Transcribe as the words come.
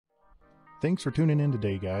Thanks for tuning in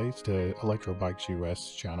today, guys, to Electro Bikes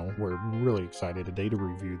US channel. We're really excited today to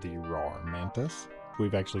review the Rawrr Mantis.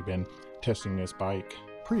 We've actually been testing this bike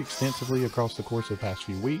pretty extensively across the course of the past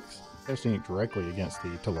few weeks, testing it directly against the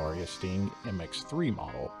Talaria Sting MX3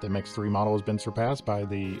 model. The MX3 model has been surpassed by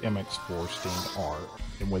the MX4 Sting R.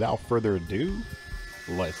 And without further ado,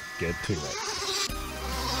 let's get to it.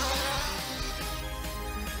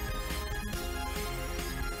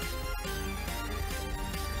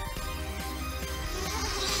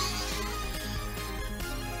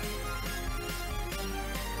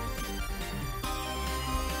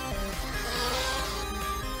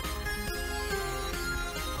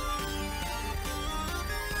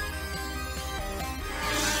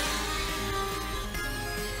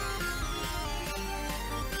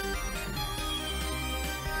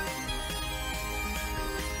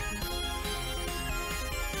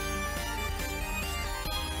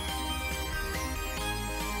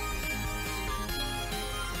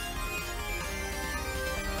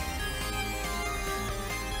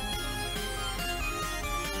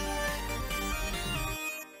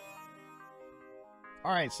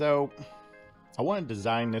 Alright, so I want to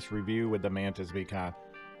design this review with the Mantis to be kind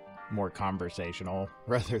of more conversational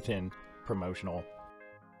rather than promotional.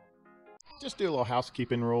 Just do a little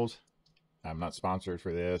housekeeping rules. I'm not sponsored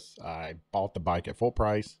for this. I bought the bike at full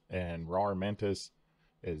price, and Rawrr Mantis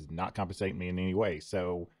is not compensating me in any way.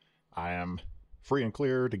 So I am free and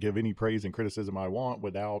clear to give any praise and criticism I want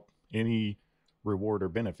without any reward or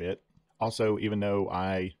benefit. Also, even though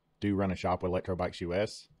I do run a shop with Electro Bikes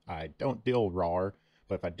US, I don't deal Rawrr.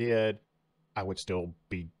 But if I did, I would still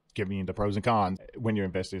be giving you the pros and cons. When you're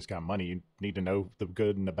investing this kind of money, you need to know the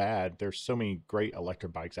good and the bad. There's so many great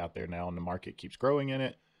electric bikes out there now, and the market keeps growing in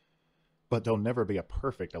it. But there'll never be a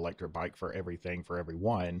perfect electric bike for everything, for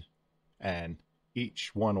everyone. And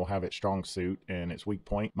each one will have its strong suit and its weak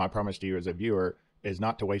point. My promise to you as a viewer is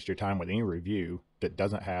not to waste your time with any review that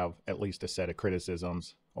doesn't have at least a set of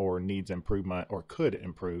criticisms or needs improvement or could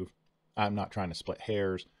improve. I'm not trying to split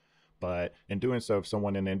hairs. But in doing so, if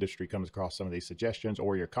someone in the industry comes across some of these suggestions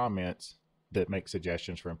or your comments that make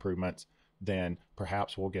suggestions for improvements, then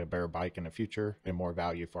perhaps we'll get a better bike in the future and more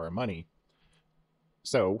value for our money.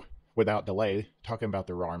 So without delay, talking about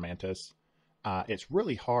the Rawrr Mantis, it's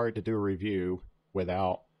really hard to do a review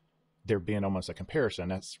without there being almost a comparison.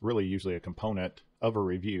 That's really usually a component of a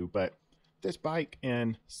review, but this bike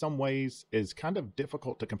in some ways is kind of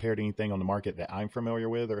difficult to compare to anything on the market that I'm familiar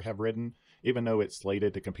with or have ridden. Even though it's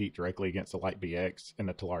slated to compete directly against the Lite BX and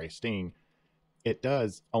the Talaria Sting, it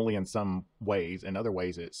does only in some ways. In other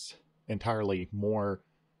ways, it's entirely more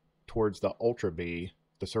towards the Ultra B,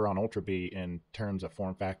 the Sur Ronster Ultra B, in terms of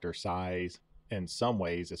form factor, size, in some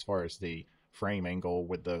ways, as far as the frame angle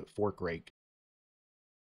with the fork rake.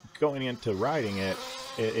 Going into riding it,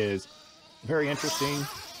 it is very interesting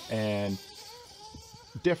and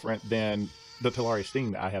different than the Talaria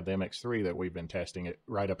Sting that I have, the MX3 that we've been testing it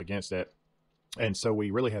right up against it. And so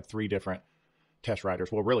we really had 3 different test riders,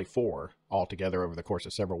 well, really 4 altogether over the course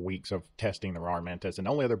of several weeks of testing the Rawrr Mantis. And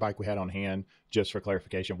the only other bike we had on hand, just for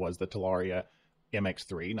clarification, was the Talaria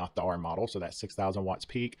MX3, not the R model. So that's 6,000 watts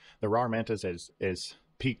peak. The Rawrr Mantis is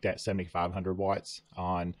peaked at 7,500 watts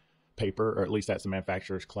on paper, or at least that's the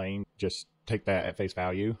manufacturer's claim. Just take that at face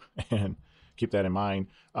value and keep that in mind.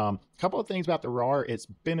 A couple of things about the Rawrr. It's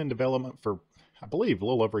been in development for, I believe, a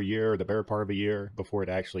little over a year, the better part of a year before it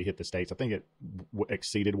actually hit the States. I think it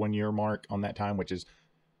exceeded 1 year mark on that time, which is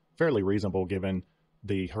fairly reasonable given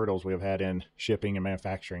the hurdles we have had in shipping and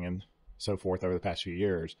manufacturing and so forth over the past few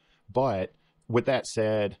years. But with that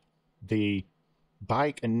said, the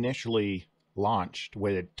bike initially launched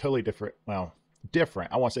with totally different, well,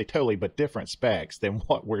 different, I won't say totally, but different specs than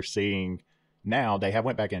what we're seeing now. They have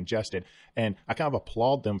went back and adjusted, and I kind of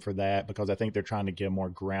applaud them for that because I think they're trying to get a more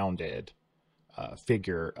grounded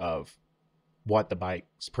figure of what the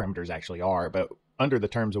bike's parameters actually are. But under the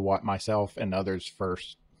terms of what myself and others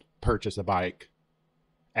first purchased a bike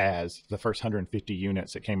as, the first 150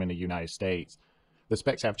 units that came in the United States, the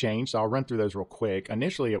specs have changed. So I'll run through those real quick.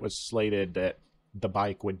 Initially, it was slated that the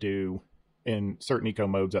bike would do in certain eco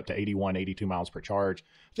modes up to 81, 82 miles per charge.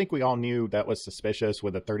 I think we all knew that was suspicious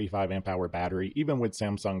with a 35 amp hour battery. Even with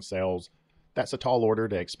Samsung cells, that's a tall order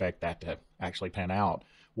to expect that to actually pan out.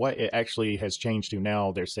 What it actually has changed to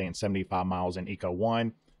now, they're saying 75 miles in Eco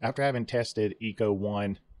 1. After having tested Eco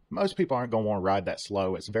 1, most people aren't going to want to ride that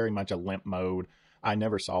slow. It's very much a limp mode. I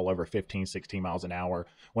never saw over 15, 16 miles an hour.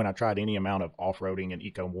 When I tried any amount of off-roading in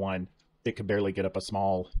Eco 1, it could barely get up a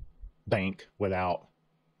small bank without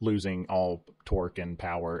losing all torque and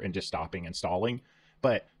power and just stopping and stalling.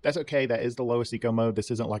 But that's okay. That is the lowest eco mode. This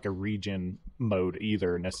isn't like a regen mode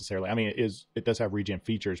either necessarily. I mean, it does have regen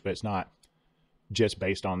features, but it's not just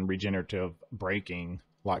based on regenerative braking.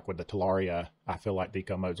 Like with the Talaria, I feel like the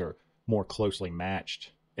eco modes are more closely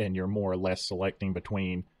matched, and you're more or less selecting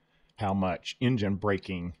between how much engine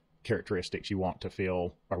braking characteristics you want to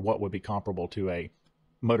feel, or what would be comparable to a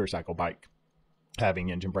motorcycle bike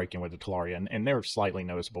having engine braking with the Talaria. And they're slightly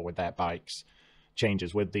noticeable with that bike's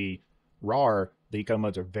changes. With the Rawrr, the eco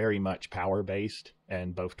modes are very much power based,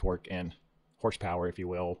 and both torque and horsepower, if you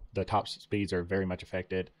will. The top speeds are very much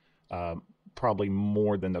affected, probably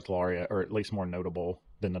more than the Talaria, or at least more notable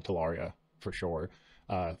than the Talaria for sure.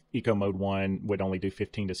 Eco mode 1 would only do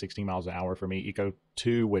 15 to 16 miles an hour for me. Eco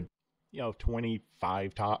 2 would,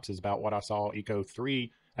 25 tops is about what I saw. Eco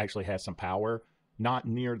 3 actually has some power, not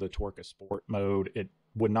near the torque of sport mode. It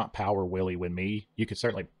would not power wheelie with me. You could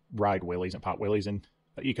certainly ride wheelies and pop wheelies in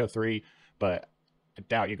Eco 3, but I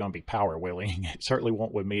doubt you're going to be power wheeling. It certainly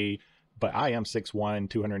won't with me, but I am 6'1",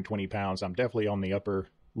 220 pounds. I'm definitely on the upper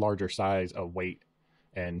larger size of weight,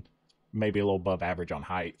 and maybe a little above average on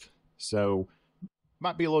height. So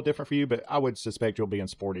might be a little different for you, but I would suspect you'll be in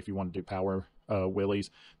sport if you want to do power wheelies.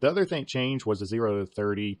 The other thing changed was the 0 to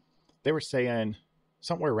 30. They were saying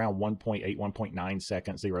somewhere around 1.8, 1.9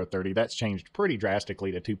 seconds, 0 to 30. That's changed pretty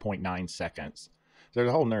drastically to 2.9 seconds. So there's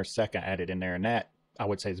a whole nother second added in there, and that I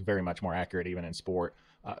would say is very much more accurate even in sport.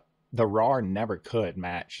 The Rawrr never could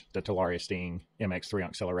match the Talaria Sting MX3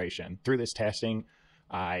 acceleration. Through this testing,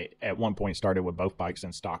 I at one point started with both bikes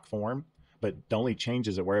in stock form, but the only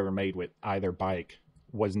changes that were ever made with either bike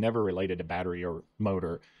was never related to battery or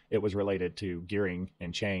motor. It was related to gearing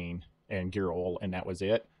and chain and gear oil, and that was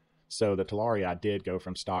it. So the Talaria, I did go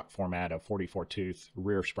from stock format of 44 tooth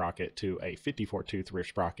rear sprocket to a 54 tooth rear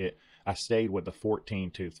sprocket. I stayed with the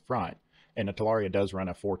 14 tooth front, and the Talaria does run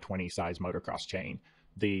a 420 size motocross chain.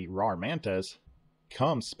 The Rawrr Mantis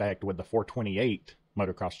comes spec'd with the 428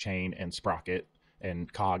 motocross chain and sprocket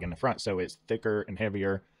and cog in the front, so it's thicker and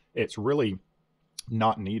heavier. It's really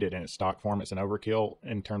not needed in its stock form. It's an overkill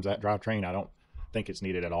in terms of that drivetrain. I don't think it's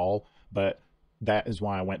needed at all, but that is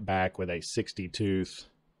why I went back with a 60 tooth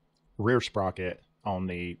rear sprocket on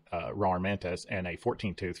the Rawrr Mantis, and a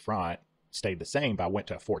 14 tooth front stayed the same, but I went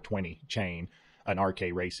to a 420 chain, an RK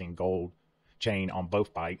Racing gold chain on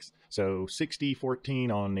both bikes. So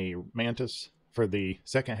 60-14 on the Mantis for the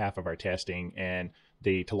second half of our testing, and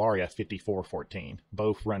the Talaria 54-14,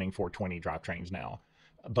 both running 420 drivetrains now,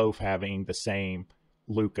 both having the same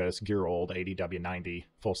Lucas gear oil, the ADW90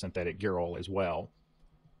 full synthetic gear oil as well.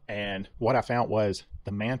 And what I found was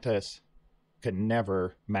the Mantis could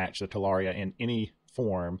never match the Talaria in any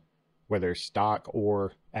form, whether stock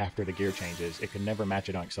or after the gear changes. It could never match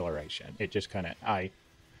it on acceleration. It just I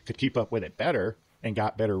could keep up with it better and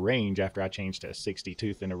got better range after I changed to a 60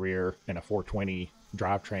 tooth in the rear and a 420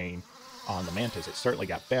 drivetrain on the Mantis. It certainly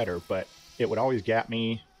got better, but it would always gap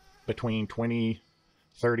me between 20,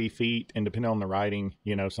 30 feet, and depending on the riding,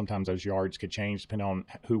 sometimes those yards could change depending on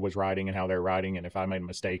who was riding and how they're riding. And if I made a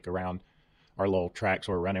mistake around our little tracks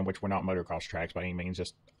we're running, which were not motocross tracks by any means,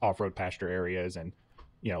 just off-road pasture areas and,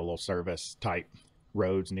 little service type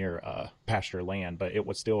roads near pasture land, but it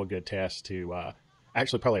was still a good test to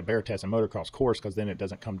actually probably a better test in motocross course, because then it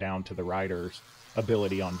doesn't come down to the rider's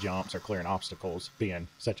ability on jumps or clearing obstacles being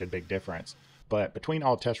such a big difference. But between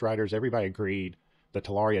all test riders, everybody agreed the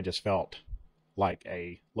Talaria just felt like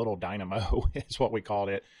a little dynamo is what we called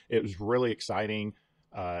it. It was really exciting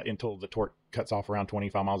until the torque cuts off around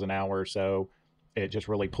 25 miles an hour or so. It just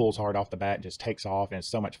really pulls hard off the bat and just takes off, and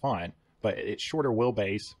it's so much fun. But it's shorter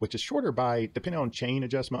wheelbase, which is shorter by, depending on chain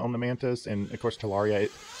adjustment on the Mantis, and of course Talaria,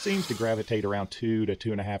 it seems to gravitate around 2 to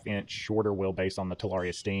 2.5 inch shorter wheelbase on the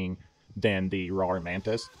Talaria Sting than the Rawrr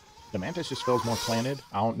Mantis. The Mantis just feels more planted.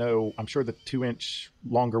 I don't know, I'm sure the 2 inch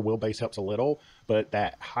longer wheelbase helps a little, but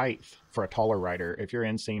that height for a taller rider, if your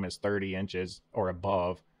inseam is 30 inches or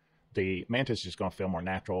above, the Mantis is just going to feel more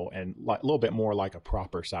natural and a little bit more like a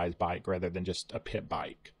proper size bike rather than just a pit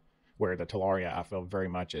bike, where the Talaria I feel very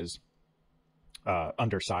much is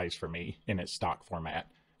undersized for me in its stock format.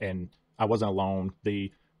 And I wasn't alone.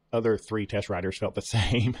 The other 3 test riders felt the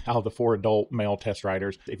same. Out of the 4 adult male test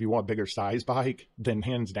riders, if you want a bigger size bike, then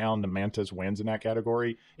hands down the Mantis wins in that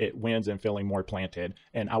category. It wins in feeling more planted.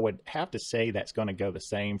 And I would have to say that's going to go the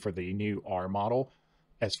same for the new R model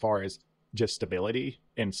as far as just stability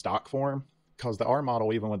in stock form, because the R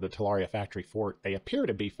model, even with the Talaria factory fork, they appear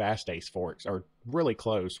to be fast ace forks, or really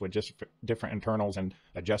close with just different internals and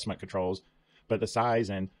adjustment controls. But the size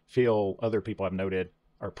and feel, other people have noted,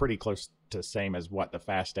 are pretty close to the same as what the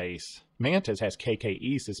Fast Ace Mantis has.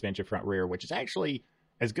 KKE suspension front rear, which is actually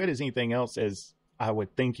as good as anything else as I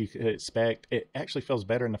would think you could expect. It actually feels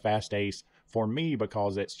better in the Fast Ace for me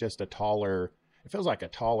because it's just a taller, it feels like a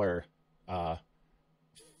taller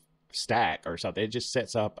stack or something. It just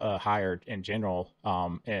sets up higher in general,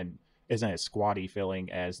 and isn't as squatty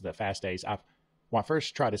feeling as the Fast Ace. When I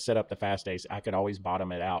first tried to set up the Fast Ace, I could always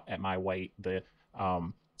bottom it out at my weight. The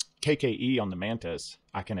KKE on the Mantis,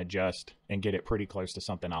 I can adjust and get it pretty close to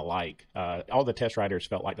something I like. All the test riders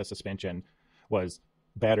felt like the suspension was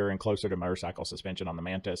better and closer to motorcycle suspension on the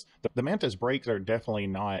Mantis. The Mantis brakes are definitely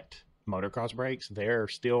not motocross brakes. They're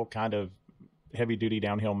still kind of heavy duty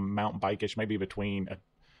downhill mountain bike-ish, maybe between a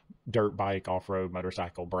dirt bike off-road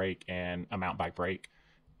motorcycle brake and a mountain bike brake.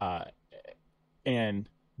 And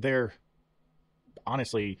they're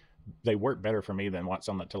honestly, they work better for me than what's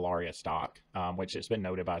on the Talaria stock, which has been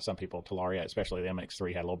noted by some people. Talaria, especially the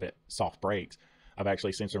MX3, had a little bit soft brakes. I've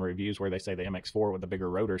actually seen some reviews where they say the MX4 with the bigger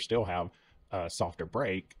rotor still have a softer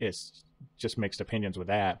brake. It's just mixed opinions with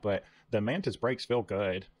that, but the Mantis brakes feel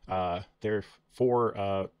good. They're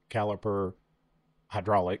 4 caliper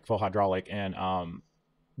hydraulic, full hydraulic, and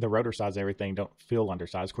the rotor size and everything don't feel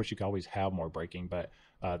undersized. Of course, you can always have more braking, but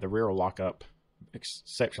the rear will lock up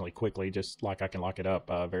exceptionally quickly, just like I can lock it up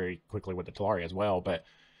very quickly with the Talaria as well. But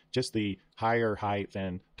just the higher height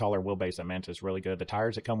and taller wheelbase at Mantis is really good. The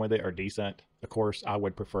tires that come with it are decent. Of course, I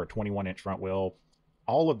would prefer a 21-inch front wheel.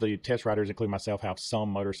 All of the test riders, including myself, have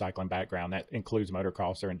some motorcycling background. That includes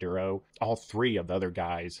motocross or enduro. All 3 of the other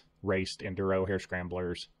guys raced enduro, hair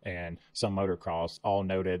scramblers, and some motocross. All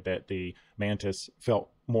noted that the Mantis felt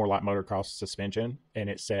more like motocross suspension, and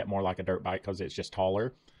it set more like a dirt bike because it's just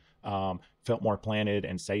taller. Felt more planted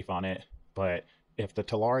and safe on it. But if the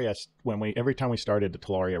Talaria, every time we started the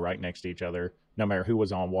Talaria right next to each other, no matter who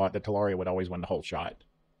was on what, the Talaria would always win the whole shot.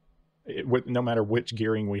 No matter which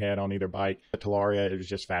gearing we had on either bike, the Talaria, it was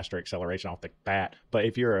just faster acceleration off the bat. But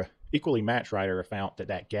if you're a equally matched rider, I found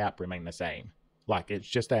that gap remained the same. Like, it's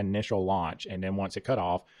just that initial launch, and then once it cut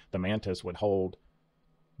off, the Mantis would hold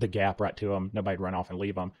the gap right to them. Nobody'd run off and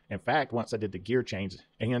leave them. In fact, once I did the gear change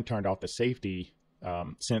and turned off the safety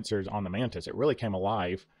sensors on the Mantis, it really came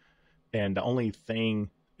alive. And the only thing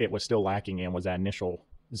it was still lacking in was that initial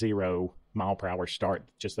 0 mile per hour start,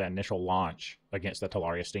 just that initial launch against the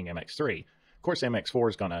Talaria Sting MX3. Of course, MX4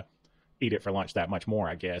 is going to eat it for lunch that much more,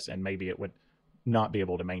 I guess, and maybe it would not be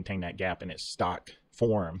able to maintain that gap in its stock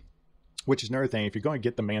form, which is another thing. If you're going to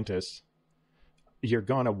get the Mantis, you're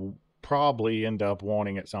going to probably end up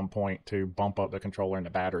wanting at some point to bump up the controller and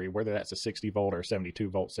the battery, whether that's a 60 volt or 72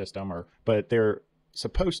 volt system, but they're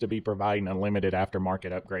supposed to be providing unlimited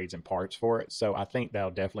aftermarket upgrades and parts for it. So I think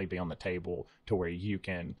that'll definitely be on the table to where you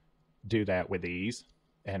can do that with ease.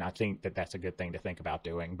 And I think that that's a good thing to think about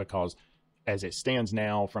doing, because as it stands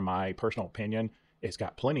now, from my personal opinion, it's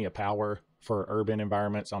got plenty of power for urban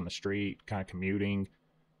environments on the street, kind of commuting.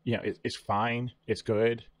 You know, it's fine. It's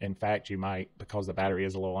good. In fact, you might, because the battery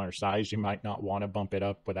is a little undersized, you might not want to bump it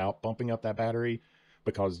up without bumping up that battery,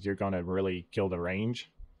 because you're going to really kill the range.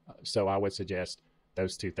 So I would suggest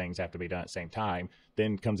those 2 things have to be done at the same time.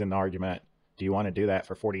 Then comes in the argument, do you want to do that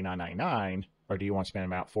for $49.99, or do you want to spend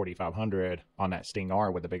about $4,500 on that Sting R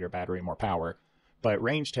with a bigger battery and more power? But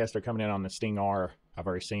range tests are coming in on the Sting R. I've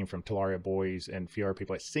already seen from Talaria Boys and a few other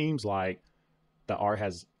people. It seems like the R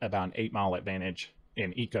has about an 8-mile advantage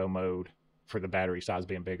in eco mode for the battery size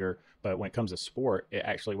being bigger. But when it comes to sport, it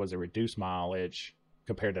actually was a reduced mileage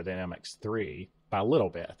compared to the MX3 by a little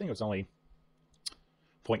bit. I think it was only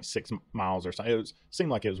 0.6 miles or something.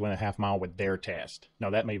 Seemed like it was 1.5 mile with their test.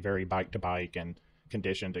 Now, that may vary bike to bike and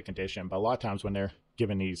condition to condition, but a lot of times when they're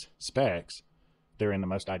given these specs, they're in the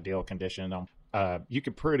most ideal condition. You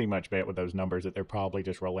could pretty much bet with those numbers that they're probably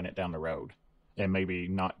just rolling it down the road and maybe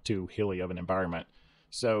not too hilly of an environment.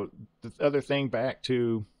 So the other thing, back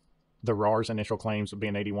to the Rawr's initial claims of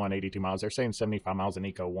being 81, 82 miles, they're saying 75 miles in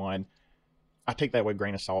Eco 1. I take that with a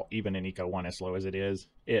grain of salt. Even in Eco 1, as slow as it is,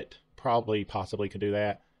 it probably possibly could do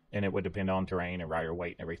that, and it would depend on terrain and rider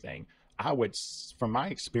weight and everything. I would, from my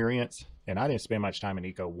experience, and I didn't spend much time in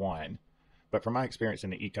Eco 1, but from my experience in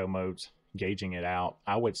the Eco modes, gauging it out,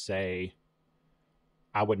 I would say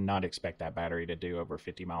I would not expect that battery to do over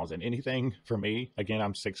 50 miles in anything for me. Again,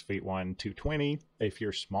 I'm 6'1", 220. If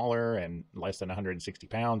you're smaller and less than 160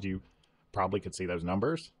 pounds, you probably could see those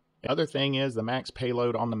numbers. The other thing is the max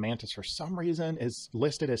payload on the Mantis, for some reason, is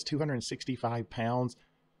listed as 265 pounds.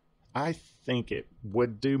 I think it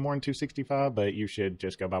would do more than 265, but you should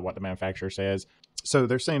just go by what the manufacturer says. So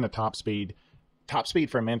they're saying the top speed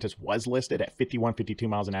for a Mantis was listed at 51, 52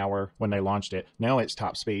 miles an hour when they launched it. Now its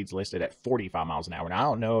top speed's listed at 45 miles an hour. Now, I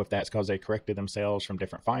don't know if that's because they corrected themselves from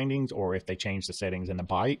different findings or if they changed the settings in the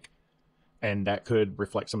bike. and that could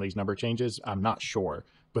reflect some of these number changes. I'm not sure,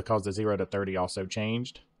 because the 0 to 30 also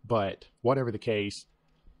changed. But whatever the case,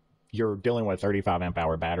 you're dealing with a 35 amp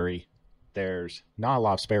hour battery. There's not a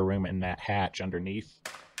lot of spare room in that hatch underneath.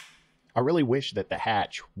 I really wish that the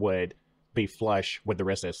hatch would be flush with the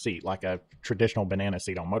rest of the seat, like a traditional banana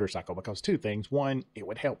seat on motorcycle, because two things. One, it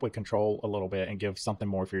would help with control a little bit and give something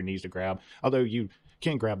more for your knees to grab. Although you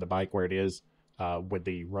can grab the bike where it is with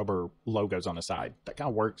the rubber logos on the side. That kind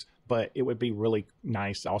of works, but it would be really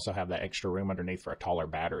nice to also have that extra room underneath for a taller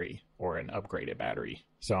battery or an upgraded battery.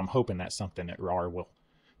 So I'm hoping that's something that Rawrr will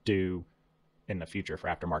do in the future for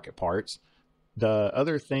aftermarket parts. The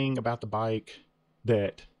other thing about the bike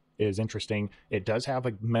that is interesting, it does have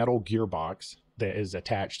a metal gearbox that is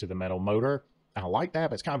attached to the metal motor. I like that,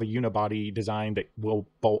 but it's kind of a unibody design that will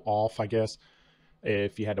bolt off, I guess,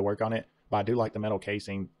 if you had to work on it. But I do like the metal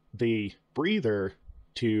casing. The breather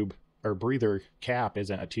tube or breather cap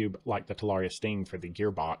isn't a tube like the Talaria Sting for the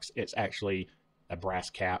gearbox. It's actually a brass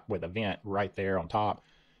cap with a vent right there on top.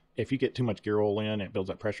 If you get too much gear oil in, it builds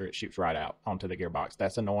up pressure, it shoots right out onto the gearbox.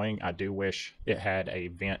 That's annoying. I do wish it had a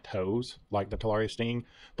vent hose like the Talaria Sting,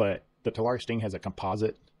 but the Talaria Sting has a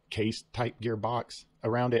composite case type gearbox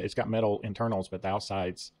around it. It's got metal internals, but the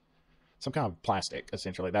outside's some kind of plastic,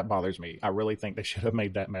 essentially. That bothers me. I really think they should have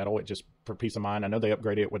made that metal. It just, for peace of mind, I know they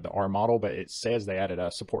upgraded it with the R model, but it says they added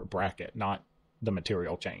a support bracket, not the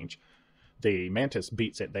material change. The Mantis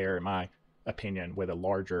beats it there, in my opinion, with a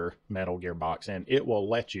larger metal gearbox, and it will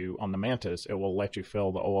let you, on the Mantis, it will let you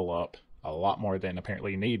fill the oil up a lot more than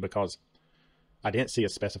apparently you need, because I didn't see a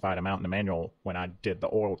specified amount in the manual when I did the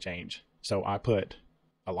oil change. So I put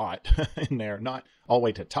a lot in there, not all the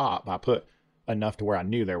way to top. I put enough to where I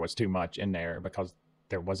knew there was too much in there because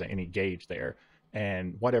there wasn't any gauge there,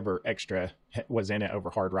 and whatever extra was in it over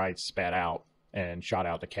hard rides spat out and shot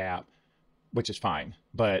out the cap, which is fine.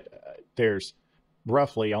 But there's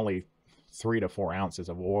roughly only 3 to 4 ounces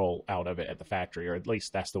of oil out of it at the factory, or at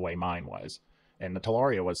least that's the way mine was. And the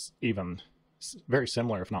Talaria was even very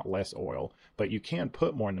similar, if not less oil, but you can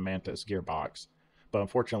put more in the Mantis gearbox. But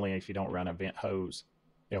unfortunately, if you don't run a vent hose,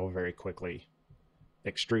 it will very quickly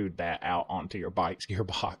extrude that out onto your bike's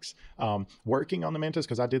gearbox. Working on the Mantis,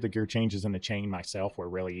 because I did the gear changes in the chain myself, were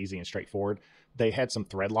really easy and straightforward. They had some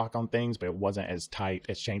thread lock on things, but it wasn't as tight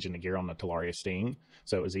as changing the gear on the Talaria Sting,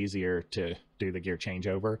 so it was easier to do the gear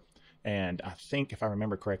changeover. And I think, if I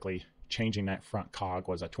remember correctly, changing that front cog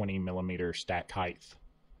was a 20 millimeter stack height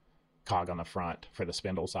cog on the front for the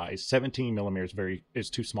spindle size. 17 millimeters is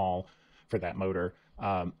too small for that motor.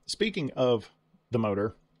 Speaking of the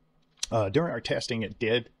motor, during our testing, it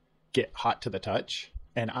did get hot to the touch,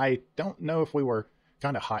 and I don't know if we were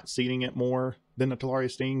kind of hot seating it more than the Talaria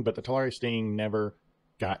Sting, but the Talaria Sting never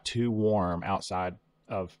got too warm outside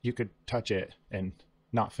of, you could touch it and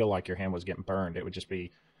not feel like your hand was getting burned. It would just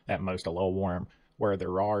be at most a little warm, where the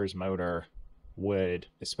Rawr's motor would,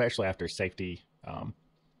 especially after safety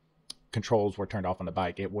controls were turned off on the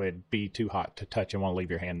bike, it would be too hot to touch and want to leave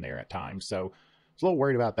your hand there at times. So I was a little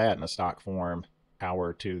worried about that in the stock form.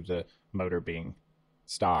 Power to the motor being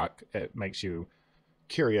stock, it makes you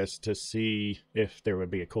curious to see if there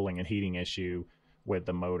would be a cooling and heating issue with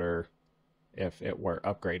the motor if it were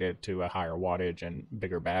upgraded to a higher wattage and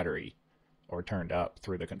bigger battery, or turned up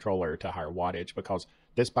through the controller to higher wattage, because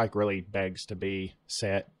this bike really begs to be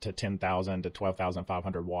set to 10,000 to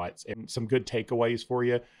 12,500 watts. And some good takeaways for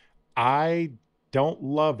you. I don't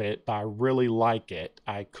love it, but I really like it.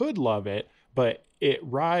 I could love it, but it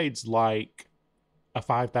rides like a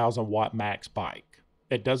 5,000 watt max bike.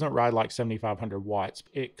 It doesn't ride like 7,500 watts.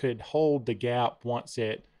 It could hold the gap once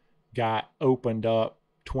it got opened up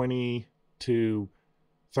 20 to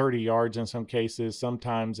 30 yards in some cases.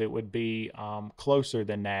 Sometimes it would be closer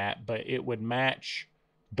than that, but it would match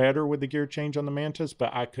better with the gear change on the Mantis.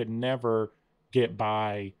 But I could never get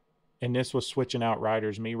by, and this was switching out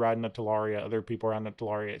riders, me riding the Talaria, other people riding the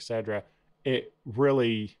Talaria, etc. It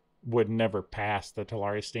really would never pass the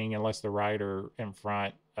Talaria Sting unless the rider in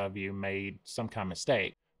front of you made some kind of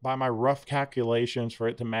mistake. By my rough calculations, for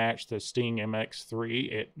it to match the Sting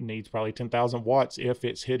MX3, it needs probably 10,000 watts if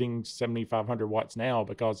it's hitting 7,500 watts now,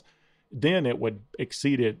 because then it would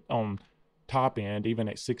exceed it on top end. Even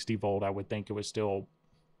at 60 volt, I would think it would still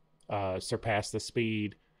surpass the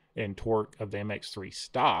speed and torque of the MX3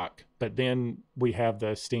 stock. But then we have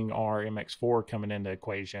the Sting R MX4 coming into the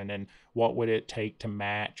equation, and what would it take to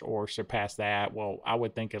match or surpass that? Well, I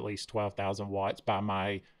would think at least 12,000 watts by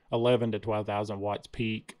my 11 to 12,000 watts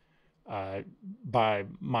peak, by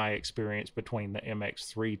my experience between the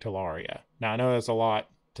MX3 Talaria. Now, I know that's a lot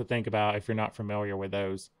to think about if you're not familiar with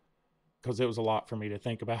those, because it was a lot for me to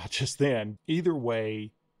think about just then. Either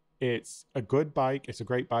way, It's a good bike. It's a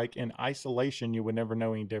great bike. In isolation, you would never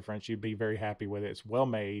know any difference. You'd be very happy with it. It's well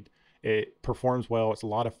made. It performs well. It's a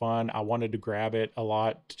lot of fun. I wanted to grab it a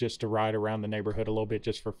lot just to ride around the neighborhood a little bit,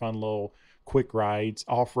 just for fun little quick rides.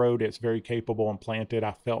 Off-road, it's very capable and planted.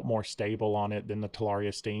 I felt more stable on it than the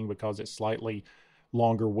Talaria Sting because it's slightly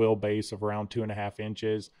longer wheelbase of around 2.5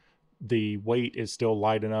 inches. The weight is still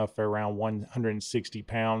light enough, around 160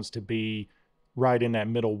 pounds, to be right in that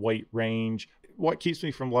middle weight range. What keeps me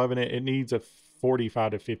from loving it, it needs a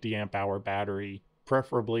 45 to 50 amp hour battery,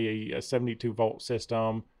 preferably a 72 volt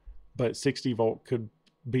system, but 60 volt could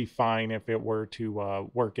be fine if it were to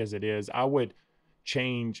work as it is. I would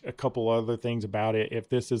change a couple other things about it. If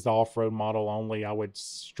this is the off-road model only, I would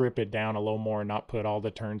strip it down a little more and not put all the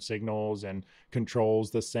turn signals and controls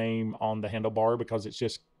the same on the handlebar, because it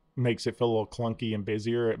just makes it feel a little clunky and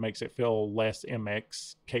busier. It makes it feel less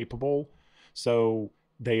MX capable. So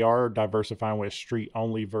they are diversifying with a street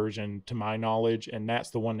only version to my knowledge, and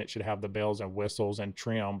that's the one that should have the bells and whistles and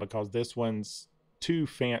trim, because this one's too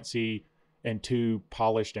fancy and too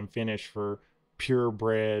polished and finished for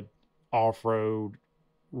purebred off-road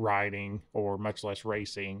riding, or much less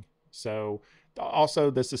racing. So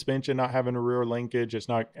also the suspension not having a rear linkage, it's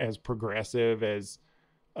not as progressive as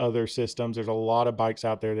other systems. There's a lot of bikes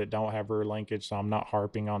out there that don't have rear linkage, so I'm not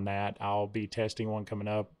harping on that. I'll be testing one coming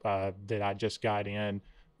up that I just got in.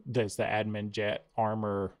 That's the Admin Jet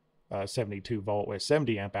Armor 72 volt with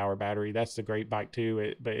 70 amp hour battery. That's the great bike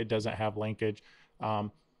too, but it doesn't have linkage.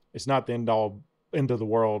 It's not the end of the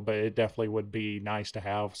world, but it definitely would be nice to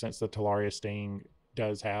have, since the Talaria Sting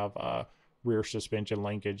does have rear suspension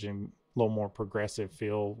linkage and a little more progressive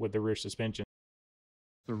feel with the rear suspension.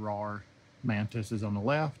 The Rawrr Mantis is on the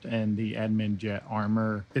left, and the Admin Jet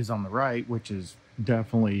Armor is on the right, which is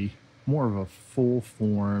definitely more of a full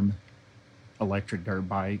form electric dirt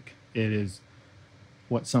bike. It is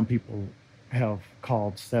what some people have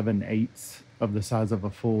called 7/8 of the size of a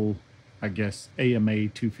full, I guess, AMA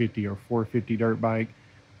 250 or 450 dirt bike.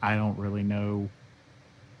 I don't really know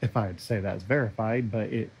if I'd say that's verified,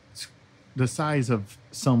 but it's the size of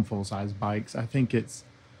some full-size bikes. I think it's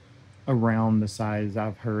around the size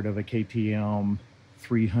I've heard of a KTM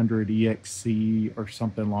 300 EXC or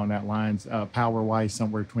something along that lines. Power-wise,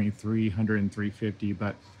 somewhere between 300 and 350,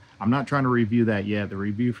 but I'm not trying to review that yet. The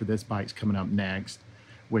review for this bike's coming up next,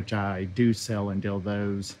 which I do sell and deal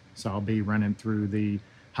those. So I'll be running through the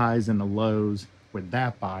highs and the lows with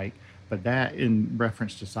that bike. But that, in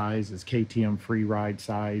reference to size, is KTM free ride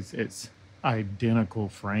size. It's identical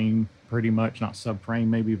frame, pretty much, not subframe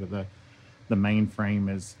maybe, but the main frame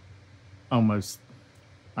is almost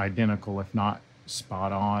identical, if not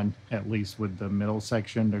spot on, at least with the middle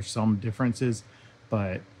section. There's some differences,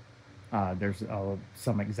 but there's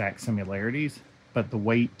some exact similarities, but the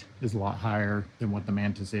weight is a lot higher than what the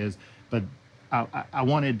Mantis is. But I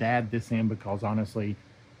wanted to add this in because honestly,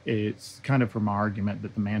 it's kind of for my argument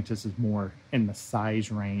that the Mantis is more in the size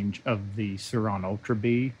range of the Sur Ultra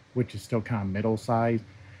B, which is still kind of middle size.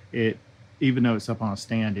 Even though it's up on a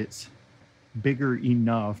stand, it's bigger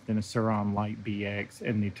enough than a Sur Lite BX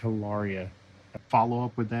and the Talaria. Follow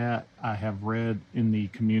up with that, I have read in the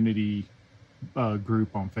community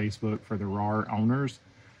group on Facebook for the Rawrr owners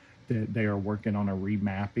that they are working on a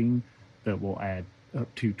remapping that will add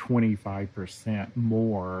up to 25%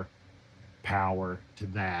 more power to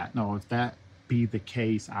that. Now, if that be the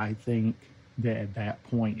case, I think that at that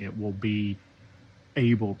point it will be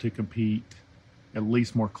able to compete at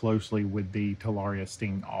least more closely with the Talaria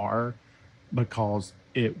Sting R, because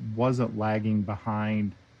it wasn't lagging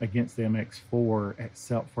behind against the MX4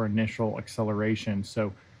 except for initial acceleration.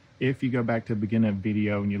 So if you go back to the beginning of the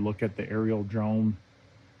video and you look at the aerial drone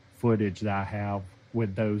footage that I have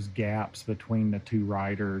with those gaps between the two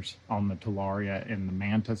riders on the Talaria and the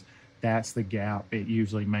Mantis, that's the gap it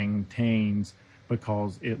usually maintains,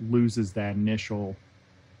 because it loses that initial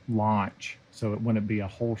launch. So it wouldn't be a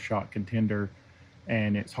whole shot contender,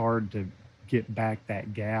 and it's hard to get back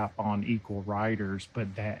that gap on equal riders,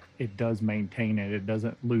 but that it does maintain it. It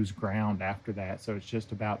doesn't lose ground after that. So it's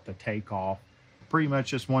just about the takeoff. Pretty much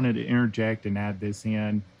just wanted to interject and add this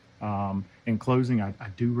in. In closing, I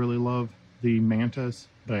do really love the Mantis,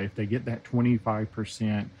 but if they get that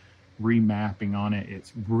 25% remapping on it,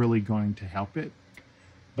 it's really going to help it.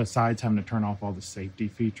 Besides having to turn off all the safety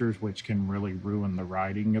features, which can really ruin the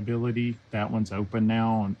riding ability, that one's open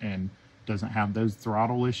now and doesn't have those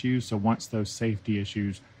throttle issues. So once those safety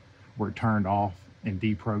issues were turned off and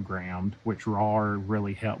deprogrammed, which Rawrr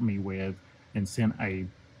really helped me with and sent a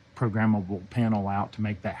programmable panel out to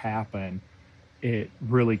make that happen, it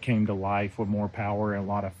really came to life with more power and a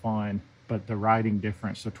lot of fun. But the riding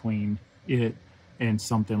difference between it and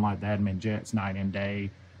something like the Admin Jet's night and day.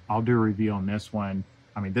 I'll do a review on this one.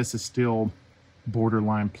 I mean, this is still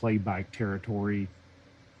borderline play bike territory,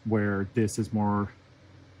 where this is more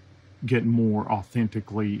getting more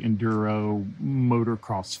authentically enduro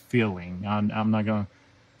motocross feeling. I'm not going to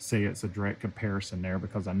say it's a direct comparison there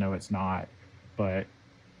because I know it's not, but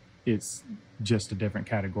it's just a different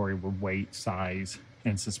category with weight, size,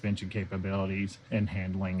 and suspension capabilities and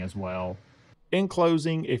handling as well. In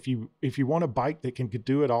closing, if you want a bike that can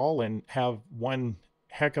do it all and have one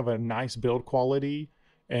heck of a nice build quality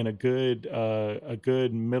and a good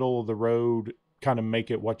middle of the road, kind of make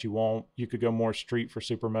it what you want, you could go more street for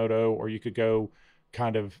supermoto, or you could go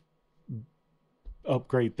kind of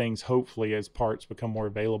upgrade things, hopefully, as parts become more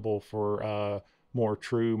available for more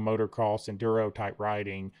true motocross enduro type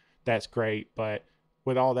riding. That's great. But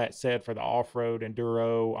with all that said, for the off-road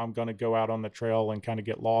enduro, I'm going to go out on the trail and kind of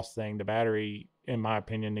get lost thing. The battery, in my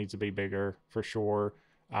opinion, needs to be bigger for sure.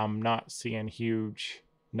 I'm not seeing huge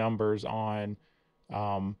numbers on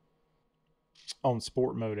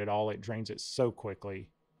sport mode at all. It drains it so quickly.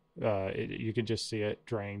 You can just see it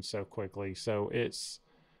drain so quickly. So it's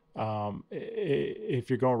if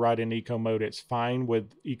you're going to ride in eco mode, it's fine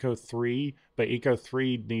with eco 3, but eco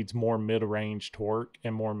 3 needs more mid-range torque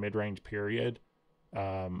and more mid-range period.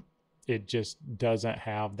 It just doesn't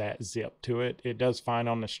have that zip to it. It does fine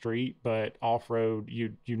on the street, but off-road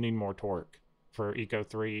you need more torque for eco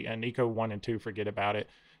 3, and eco 1 and 2, forget about it.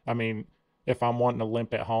 I mean, if I'm wanting to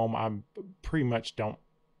limp at home, I'm pretty much don't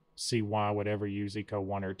see why I would ever use eco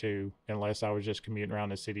 1 or 2 unless I was just commuting around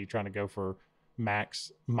the city trying to go for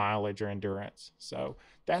max mileage or endurance. So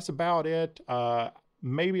that's about it.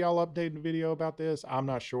 Maybe I'll update the video about this. I'm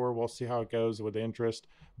not sure. We'll see how it goes with interest.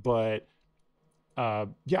 But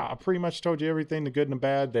yeah, I pretty much told you everything, the good and the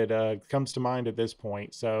bad, that comes to mind at this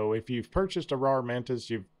point. So if you've purchased a Rawrr Mantis,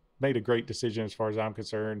 you've made a great decision as far as I'm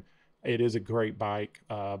concerned. It is a great bike,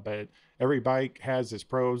 but every bike has its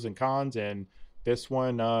pros and cons, and this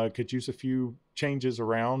one could use a few changes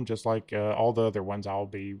around, just like all the other ones I'll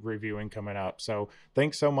be reviewing coming up. So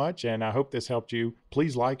thanks so much, and I hope this helped you.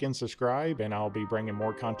 Please like and subscribe, and I'll be bringing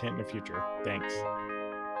more content in the future. Thanks.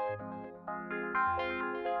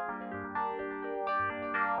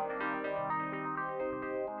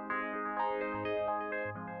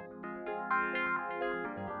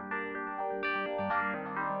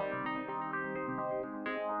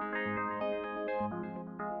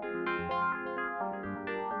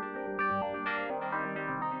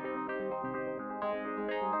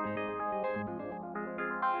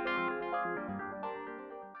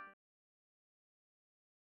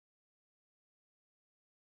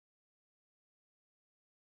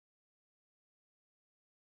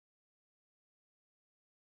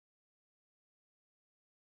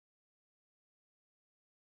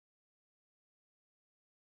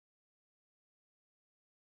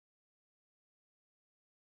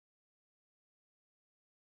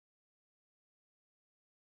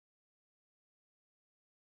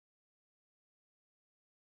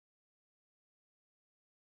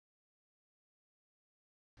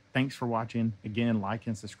 Thanks for watching. Again, like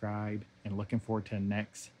and subscribe, and looking forward to the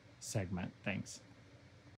next segment. Thanks.